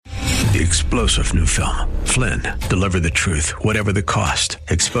The explosive new film, Flynn, Deliver the Truth, Whatever the Cost,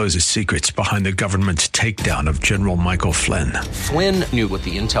 exposes secrets behind the government's takedown of General Michael Flynn. Flynn knew what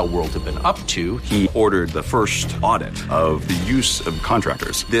the intel world had been up to. He ordered the first audit of the use of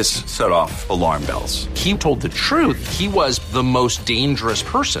contractors. This set off alarm bells. He told the truth. He was the most dangerous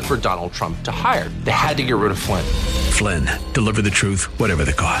person for Donald Trump to hire. They had to get rid of Flynn. Flynn, Deliver the Truth, Whatever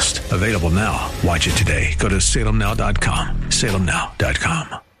the Cost. Available now. Watch it today. Go to salemnow.com.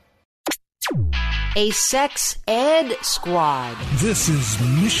 salemnow.com. A sex ed squad. This is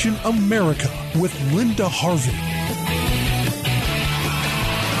Mission America with Linda Harvey.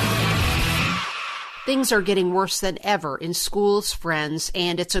 Things are getting worse than ever in schools, friends,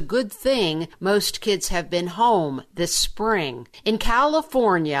 and it's a good thing most kids have been home this spring. In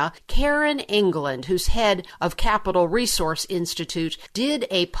California, Karen England, who's head of Capital Resource Institute, did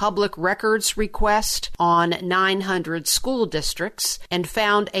a public records request on 900 school districts and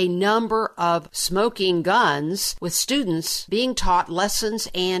found a number of smoking guns, with students being taught lessons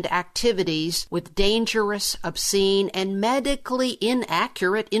and activities with dangerous, obscene, and medically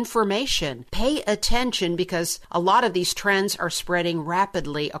inaccurate information. Pay attention, because a lot of these trends are spreading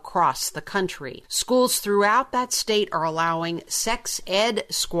rapidly across the country. Schools throughout that state are allowing sex ed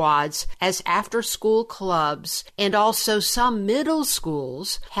squads as after-school clubs, and also some middle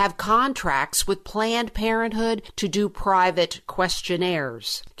schools have contracts with Planned Parenthood to do private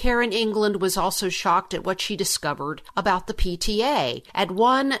questionnaires. Karen England was also shocked at what she discovered about the PTA. At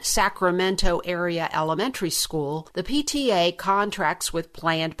one Sacramento area elementary school, the PTA contracts with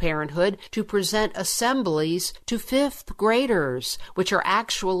Planned Parenthood to present assemblies to fifth graders, which are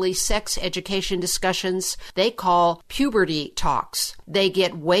actually sex education discussions they call puberty talks. They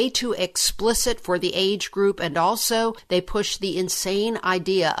get way too explicit for the age group, and also they push the insane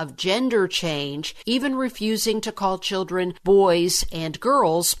idea of gender change, even refusing to call children boys and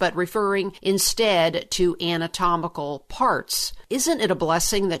girls, but referring instead to anatomical parts. Isn't it a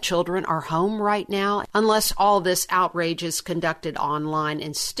blessing that children are home right now? Unless all this outrage is conducted online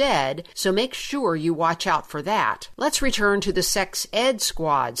instead, so make sure you watch out for that. Let's return to the sex ed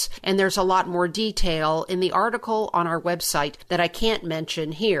squads, and there's a lot more detail in the article on our website that I can't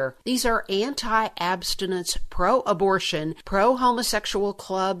mention here. These are anti-abstinence, pro-abortion, pro-homosexual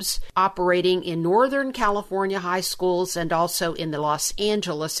clubs operating in Northern California high schools and also in the Los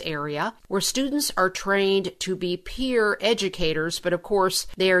Angeles area, where students are trained to be peer educators, but of course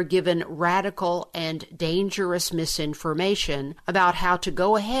they are given radical and dangerous misinformation about how to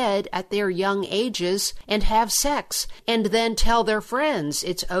go ahead at their young ages and have sex, and then tell their friends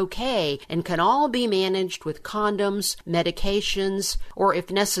it's okay and can all be managed with condoms, medications, or if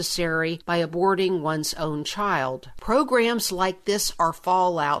necessary, by aborting one's own child. Programs like this are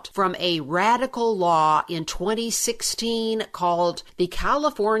fallout from a radical law in 2016 called the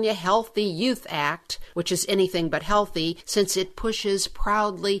California Healthy Youth Act, which is anything but healthy since it pushes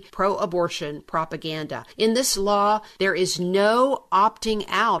proudly pro-abortion propaganda. In this law, there is no opting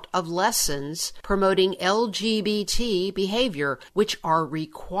out of lessons promoting LGBT behavior, which are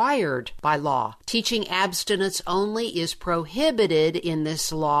required by law. Teaching abstinence only is prohibited in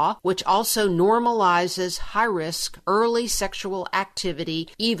this law, which also normalizes high-risk early sexual activity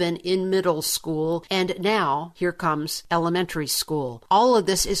even in middle school, and now here comes elementary school. All of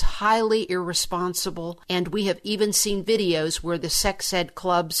this is highly irresponsible, and we have even seen videos where the sex ed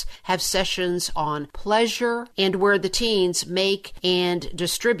clubs have sessions on pleasure and where the teens make and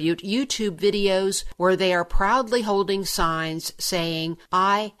distribute YouTube videos where they are proudly holding signs saying,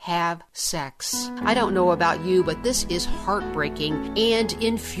 "I have sex." I don't know about you, but this is heartbreaking and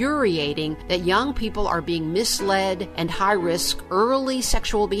infuriating that young people are being misled and high-risk early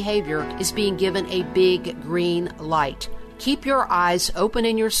sexual behavior is being given a big green light. Keep your eyes open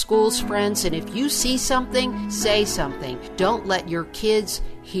in your schools, friends, and if you see something, say something. Don't let your kids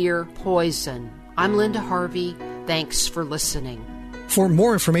hear poison. I'm Linda Harvey. Thanks for listening. For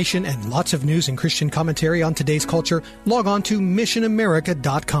more information and lots of news and Christian commentary on today's culture, log on to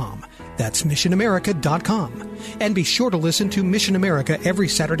missionamerica.com. That's missionamerica.com. And be sure to listen to Mission America every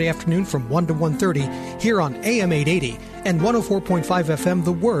Saturday afternoon from 1 to 1:30 here on AM 880 and 104.5 FM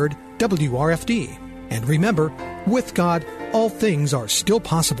The Word, WRFD. And remember, with God, all things are still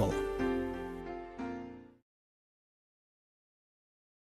possible.